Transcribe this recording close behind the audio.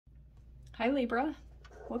Hi Libra,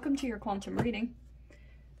 welcome to your quantum reading.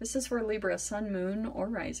 This is for Libra, Sun, Moon, or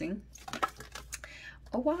Rising.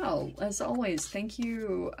 Oh wow, as always, thank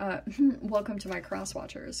you. Welcome to my cross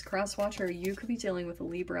watchers. Cross watcher, you could be dealing with a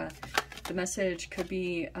Libra. The message could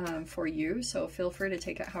be for you, so feel free to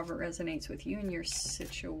take it however it resonates with you and your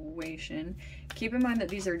situation. Keep in mind that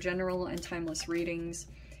these are general and timeless readings.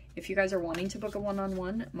 If you guys are wanting to book a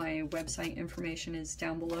one-on-one, my website information is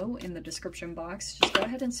down below in the description box. Just go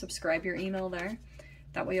ahead and subscribe your email there.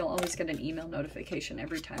 That way you'll always get an email notification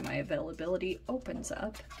every time my availability opens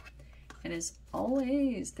up. And as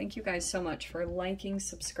always, thank you guys so much for liking,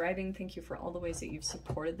 subscribing. Thank you for all the ways that you've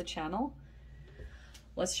supported the channel.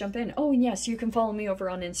 Let's jump in. Oh, and yes, you can follow me over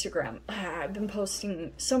on Instagram. I've been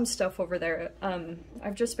posting some stuff over there.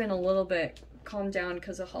 I've just been a little bit calmed down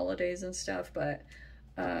because of holidays and stuff, but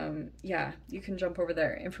yeah, you can jump over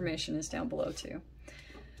there. Information is down below too.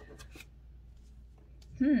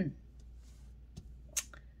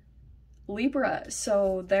 Libra,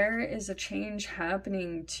 so there is a change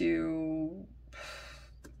happening to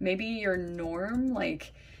maybe your norm,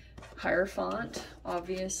 like Hierophant,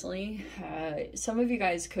 obviously. Some of you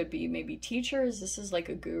guys could be maybe teachers. This is like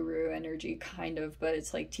a guru energy kind of, but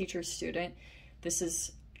it's like teacher student. This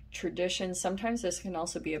is tradition. Sometimes this can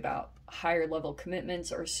also be about higher level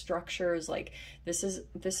commitments or structures. Like this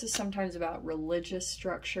is sometimes about religious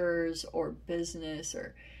structures or business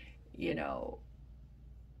or, you know,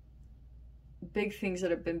 big things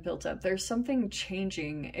that have been built up. There's something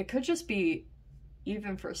changing. It could just be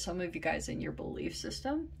even for some of you guys in your belief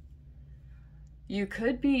system. You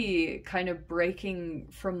could be kind of breaking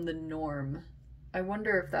from the norm. I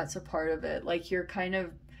wonder if that's a part of it. Like you're kind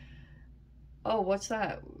of, oh, what's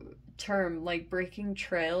that term? Like breaking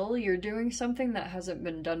trail? You're doing something that hasn't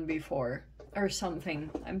been done before or something.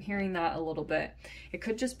 I'm hearing that a little bit. It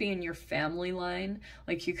could just be in your family line.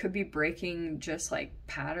 Like you could be breaking just like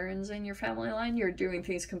patterns in your family line. You're doing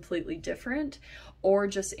things completely different, or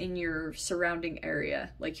just in your surrounding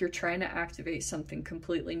area. Like you're trying to activate something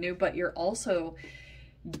completely new, but you're also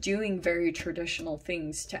doing very traditional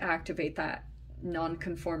things to activate that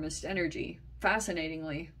nonconformist energy.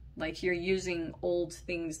 Fascinatingly, like you're using old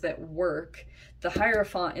things that work. The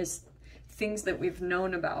Hierophant is things that we've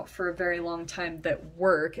known about for a very long time that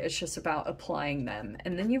work. It's just about applying them.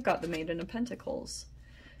 And then you've got the Maiden of Pentacles.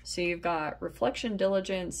 So you've got reflection,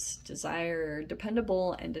 diligence, desire,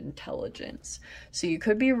 dependable, and intelligence. So you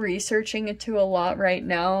could be researching into a lot right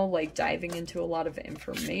now, like diving into a lot of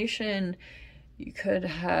information. You could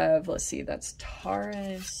have, let's see, that's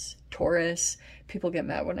Taurus. People get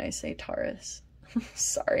mad when I say Taurus.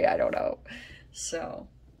 Sorry, I don't know. So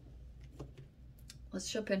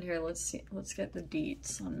let's jump in here. Let's see. Let's get the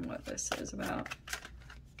deets on what this is about.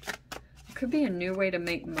 It could be a new way to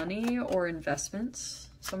make money or investments.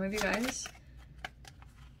 Some of you guys.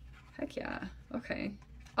 Heck yeah. Okay.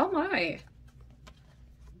 Oh my.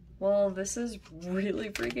 Well, this is really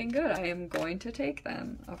freaking good. I am going to take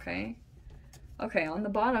them. Okay. Okay, on the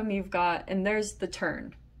bottom you've got, and there's the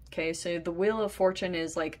turn. Okay, so the Wheel of Fortune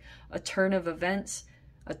is like a turn of events.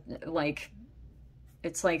 Like,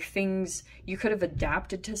 it's like things you could have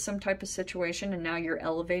adapted to some type of situation and now you're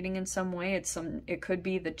elevating in some way. It could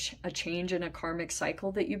be a change in a karmic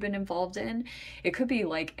cycle that you've been involved in. It could be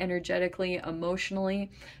like energetically,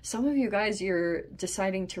 emotionally. Some of you guys, you're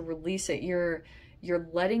deciding to release it. You're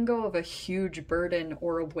letting go of a huge burden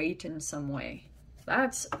or a weight in some way.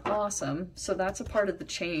 That's awesome. So that's a part of the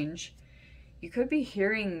change. You could be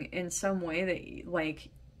hearing in some way that like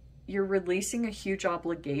you're releasing a huge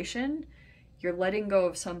obligation. You're letting go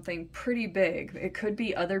of something pretty big. It could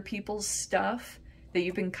be other people's stuff that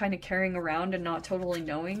you've been kind of carrying around and not totally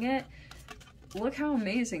knowing it. Look how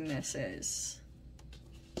amazing this is.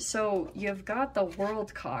 So you've got the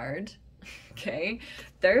World card, okay?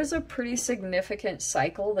 There's a pretty significant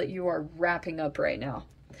cycle that you are wrapping up right now.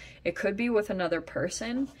 It could be with another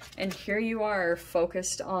person, and here you are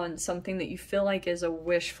focused on something that you feel like is a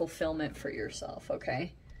wish fulfillment for yourself,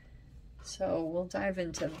 okay? So we'll dive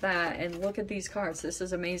into that and look at these cards. This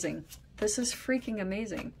is amazing. This is freaking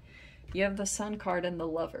amazing. You have the Sun card and the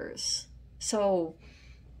Lovers. So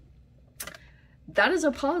that is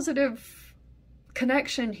a positive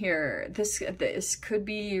connection here. This could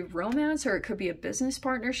be romance or it could be a business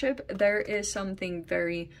partnership. There is something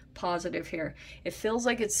very positive here. It feels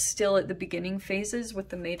like it's still at the beginning phases with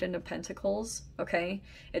the Maiden of Pentacles, okay?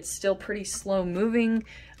 It's still pretty slow moving.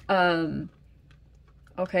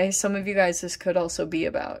 Okay, some of you guys, this could also be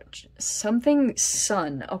about something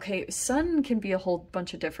sun. Okay, sun can be a whole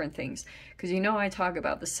bunch of different things. Because you know I talk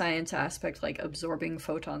about the science aspect, like absorbing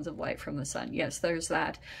photons of light from the sun. Yes, there's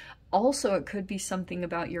that. Also, it could be something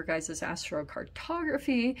about your guys'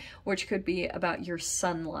 astrocartography, which could be about your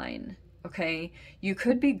sun line, okay? You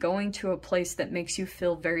could be going to a place that makes you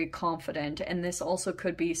feel very confident, and this also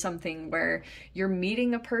could be something where you're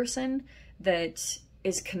meeting a person that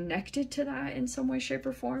is connected to that in some way, shape,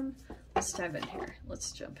 or form. Let's dive in here.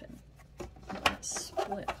 Let's jump in. Let's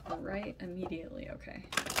split right immediately, okay.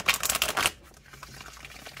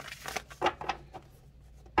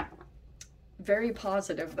 Very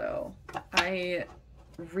positive, though. I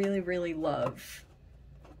really, really love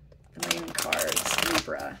the main cards,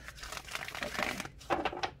 Libra. Okay.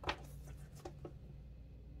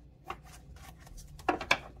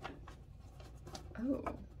 Oh,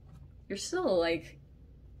 you're still, like,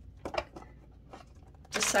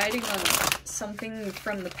 deciding on something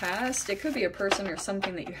from the past. It could be a person or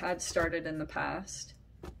something that you had started in the past.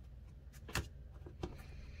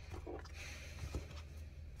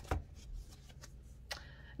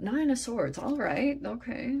 Nine of Swords, all right,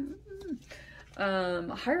 okay.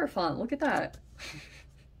 Hierophant, look at that.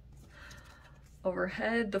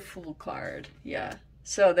 Overhead, the Fool card, yeah.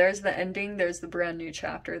 So there's the ending, there's the brand new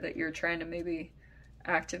chapter that you're trying to maybe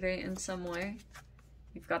activate in some way.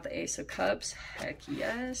 You've got the Ace of Cups, heck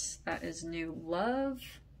yes, that is new love.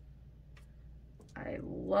 I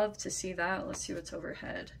love to see that. Let's see what's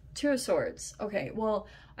overhead. Two of Swords, okay, well,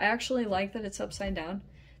 I actually like that it's upside down.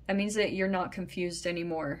 That means that you're not confused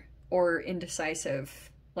anymore or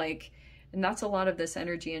indecisive. Like, and that's a lot of this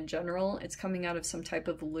energy in general. It's coming out of some type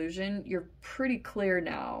of illusion. You're pretty clear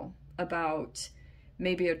now about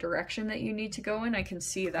maybe a direction that you need to go in. I can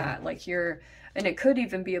see that. Like and it could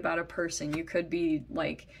even be about a person. You could be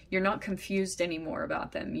like, you're not confused anymore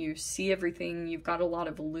about them. You see everything. You've got a lot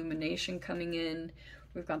of illumination coming in.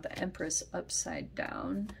 We've got the Empress upside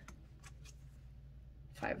down.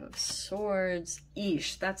 Five of Swords.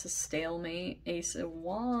 Eesh, that's a stalemate. Ace of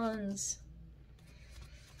Wands.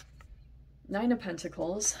 Nine of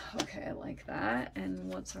Pentacles. Okay, I like that.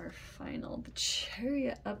 And what's our final? The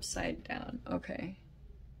Chariot upside down. Okay.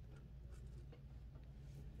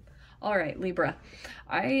 All right, Libra.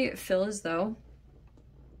 I feel as though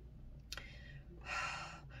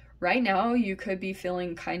right now you could be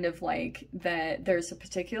feeling kind of like that there's a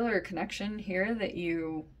particular connection here that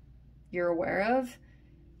you're aware of.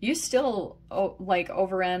 You still like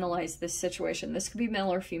overanalyze this situation. This could be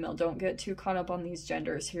male or female. Don't get too caught up on these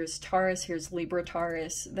genders. Here's Taurus, here's Libra,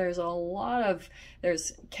 Taurus. There's a lot of,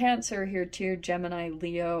 there's Cancer here too, Gemini,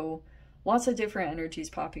 Leo. Lots of different energies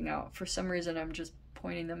popping out. For some reason, I'm just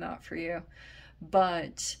pointing them out for you.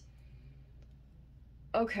 But,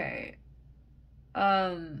 okay.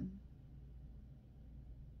 I'm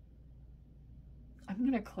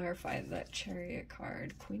going to clarify that Chariot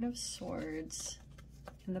card. Queen of Swords.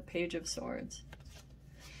 And the Page of Swords.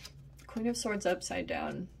 Queen of Swords upside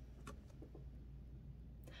down.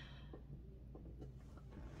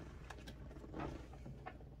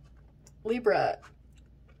 Libra,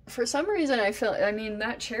 for some reason I feel, I mean,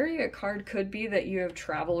 that Chariot card could be that you have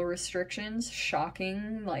travel restrictions.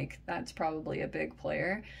 Shocking, like that's probably a big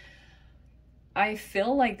player. I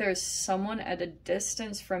feel like there's someone at a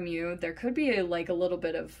distance from you. There could be like a little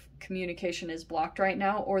bit of communication is blocked right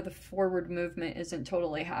now, or the forward movement isn't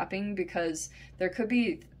totally happening, because there could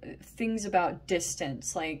be things about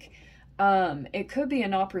distance. Like it could be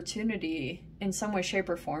an opportunity in some way, shape,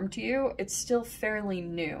 or form to you. It's still fairly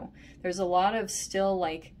new. There's a lot of still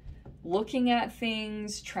like looking at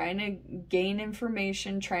things, trying to gain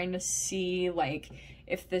information, trying to see like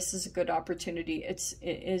if this is a good opportunity. It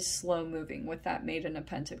is slow moving with that Maiden of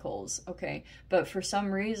Pentacles, okay? But for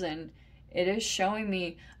some reason, it is showing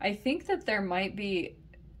me, I think that there might be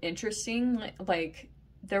interesting, like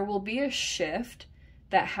there will be a shift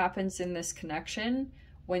that happens in this connection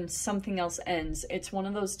when something else ends. It's one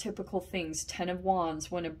of those typical things, 10 of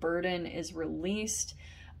Wands, when a burden is released,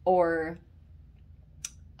 or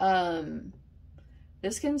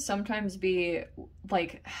this can sometimes be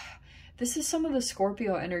like, this is some of the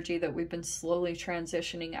Scorpio energy that we've been slowly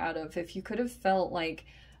transitioning out of. If you could have felt like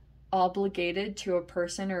obligated to a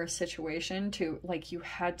person or a situation, to like you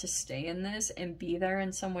had to stay in this and be there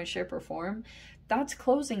in some way, shape, or form, that's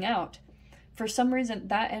closing out. For some reason,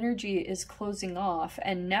 that energy is closing off,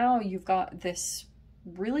 and now you've got this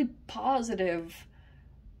really positive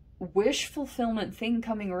wish fulfillment thing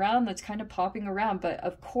coming around that's kind of popping around. But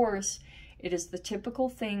of course, it is the typical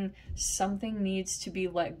thing. Something needs to be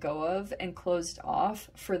let go of and closed off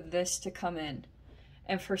for this to come in.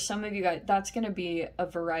 And for some of you guys, that's going to be a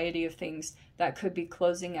variety of things. That could be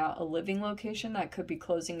closing out a living location. That could be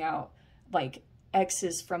closing out like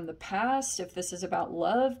exes from the past, if this is about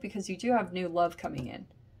love, because you do have new love coming in,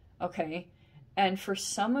 okay? And for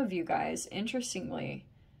some of you guys, interestingly,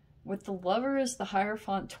 with the Lovers, the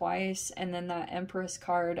Hierophant twice, and then that Empress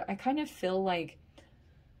card, I kind of feel like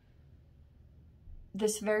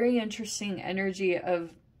this very interesting energy of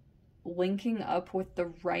linking up with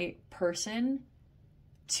the right person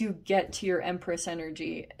to get to your Empress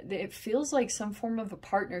energy. It feels like some form of a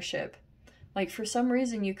partnership. Like for some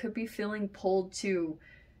reason you could be feeling pulled to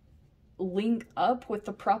link up with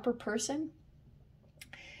the proper person.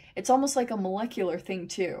 It's almost like a molecular thing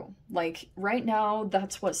too. Like right now,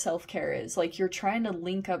 that's what self-care is. Like you're trying to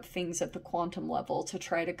link up things at the quantum level to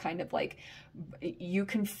try to kind of like, you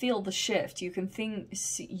can feel the shift. You can think,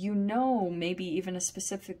 you know, maybe even a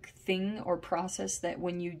specific thing or process that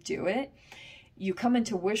when you do it, you come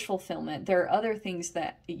into wish fulfillment. There are other things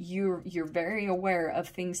that you're very aware of,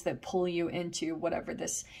 things that pull you into whatever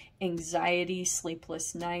this anxiety,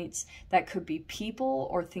 sleepless nights. That could be people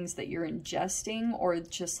or things that you're ingesting, or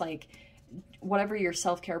just like whatever your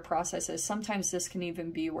self-care process is. Sometimes this can even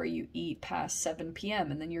be where you eat past 7 p.m.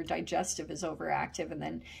 and then your digestive is overactive and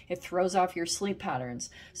then it throws off your sleep patterns.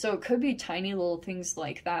 So it could be tiny little things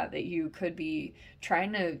like that that you could be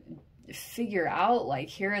trying to figure out, like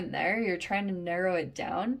here and there. You're trying to narrow it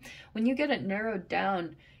down. When you get it narrowed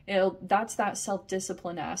down, that's that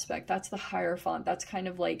self-discipline aspect. That's the Hierophant. That's kind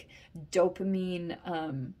of like dopamine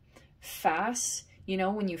fast. You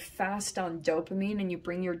know, when you fast on dopamine and you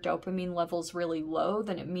bring your dopamine levels really low,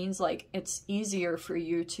 then it means like it's easier for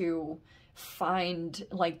you to find,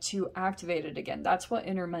 like, to activate it again. That's what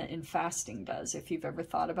intermittent fasting does, if you've ever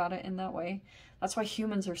thought about it in that way. That's why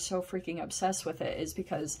humans are so freaking obsessed with it, is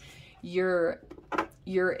because you're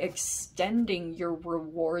extending your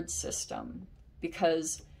reward system.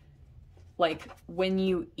 Because like when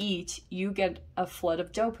you eat, you get a flood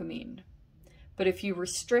of dopamine. But if you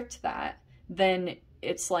restrict that, then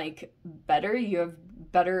it's like better, you have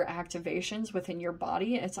better activations within your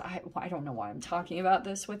body. I don't know why I'm talking about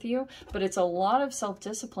this with you, but it's a lot of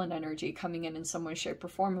self-discipline energy coming in some way, shape, or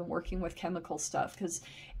form, and working with chemical stuff, because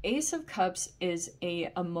Ace of Cups is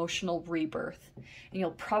a emotional rebirth, and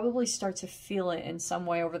you'll probably start to feel it in some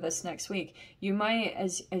way over this next week. You might,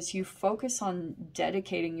 as you focus on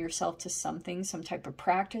dedicating yourself to something, some type of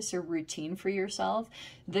practice or routine for yourself.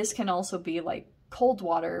 This can also be like cold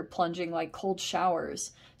water plunging, like cold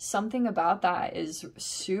showers. Something about that is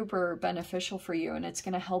super beneficial for you, and it's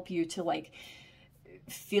going to help you to like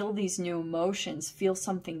feel these new emotions, feel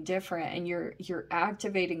something different, and you're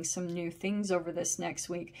activating some new things over this next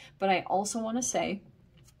week. But I also want to say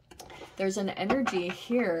there's an energy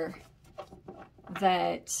here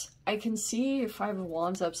that I can see 5 of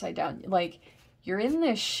Wands upside down. Like you're in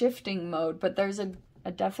this shifting mode, but there's a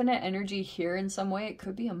definite energy here in some way. It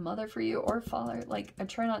could be a mother for you or a father. Like, I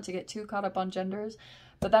try not to get too caught up on genders,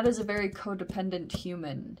 but that is a very codependent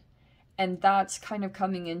human. And that's kind of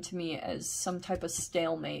coming into me as some type of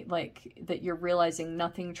stalemate, like that you're realizing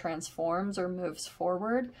nothing transforms or moves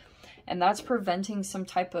forward. And that's preventing some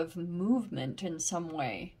type of movement in some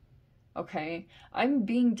way. Okay, I'm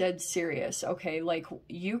being dead serious. Okay, like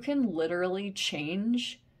you can literally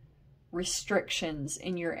change restrictions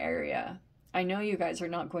in your area. I know you guys are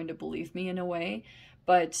not going to believe me in a way,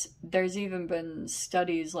 but there's even been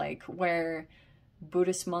studies like where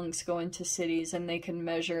Buddhist monks go into cities and they can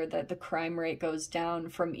measure that the crime rate goes down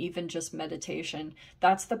from even just meditation.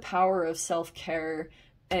 That's the power of self-care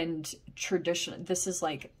and tradition. This is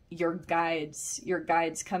like your guides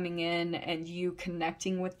coming in and you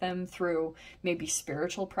connecting with them through maybe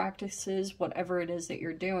spiritual practices, whatever it is that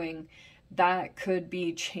you're doing. That could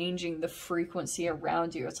be changing the frequency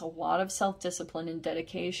around you. It's a lot of self-discipline and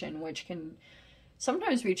dedication, which can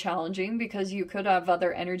sometimes be challenging because you could have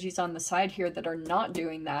other energies on the side here that are not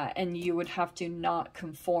doing that, and you would have to not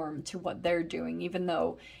conform to what they're doing, even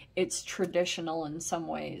though it's traditional in some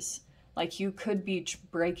ways. Like you could be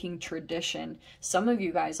breaking tradition. Some of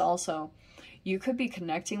you guys also, you could be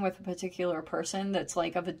connecting with a particular person that's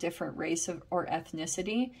like of a different race or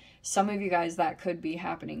ethnicity. Some of you guys, that could be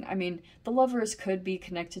happening. I mean, the Lovers could be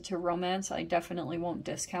connected to romance. I definitely won't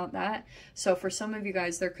discount that. So for some of you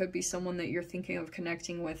guys, there could be someone that you're thinking of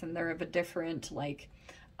connecting with and they're of a different, like,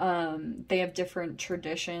 they have different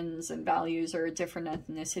traditions and values or a different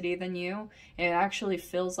ethnicity than you. And it actually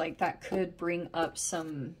feels like that could bring up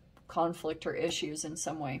some conflict or issues in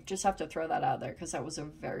some way. Just have to throw that out there because that was a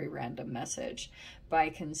very random message. But I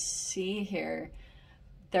can see here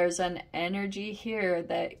there's an energy here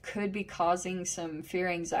that could be causing some fear,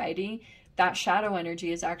 anxiety. That shadow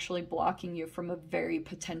energy is actually blocking you from a very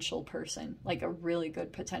potential person, like a really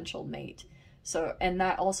good potential mate. So, and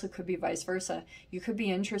that also could be vice versa. You could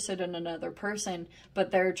be interested in another person,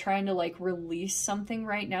 but they're trying to like release something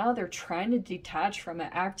right now. They're trying to detach from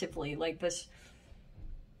it actively. Like this,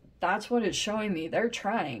 that's what it's showing me. They're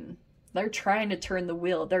trying to turn the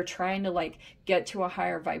wheel. They're trying to like get to a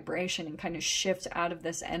higher vibration and kind of shift out of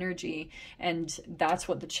this energy. And that's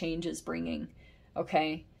what the change is bringing.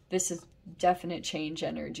 Okay. This is definite change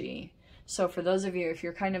energy. So for those of you, if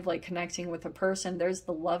you're kind of like connecting with a person, there's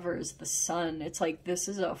the Lovers, the Sun. It's like this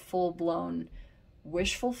is a full-blown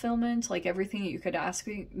wish fulfillment, like everything that you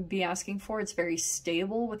could be asking for. It's very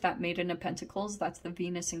stable with that Maiden of Pentacles. That's the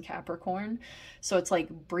Venus in Capricorn. So it's like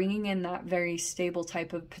bringing in that very stable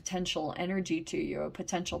type of potential energy to you, a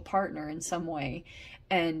potential partner in some way.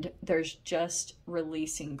 And there's just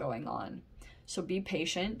releasing going on. So be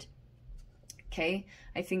patient. Okay,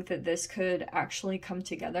 I think that this could actually come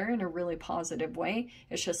together in a really positive way.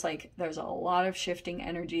 It's just like there's a lot of shifting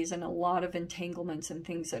energies and a lot of entanglements and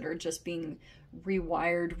things that are just being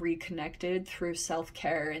rewired, reconnected through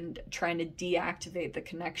self-care and trying to deactivate the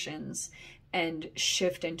connections and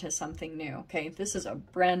shift into something new. Okay, this is a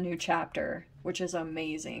brand new chapter, which is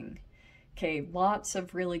amazing. Okay, lots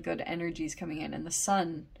of really good energies coming in, and the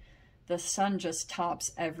sun just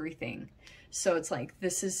tops everything. So it's like,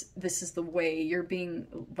 this is the way you're being,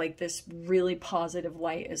 like this really positive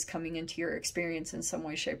light is coming into your experience in some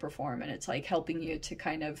way, shape, or form. And it's like helping you to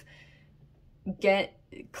kind of get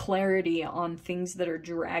clarity on things that are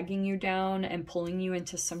dragging you down and pulling you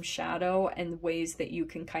into some shadow, and ways that you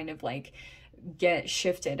can kind of like get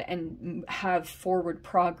shifted and have forward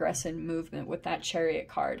progress and movement with that Chariot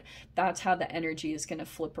card. That's how the energy is going to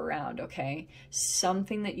flip around. Okay,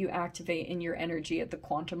 something that you activate in your energy at the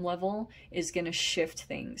quantum level is going to shift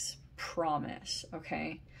things, promise.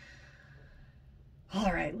 Okay,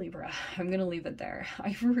 all right, Libra, I'm going to leave it there.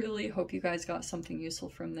 I really hope you guys got something useful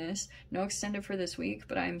from this. No extended for this week,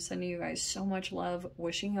 but I'm sending you guys so much love,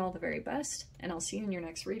 wishing you all the very best, and I'll see you in your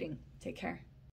next reading. Take care.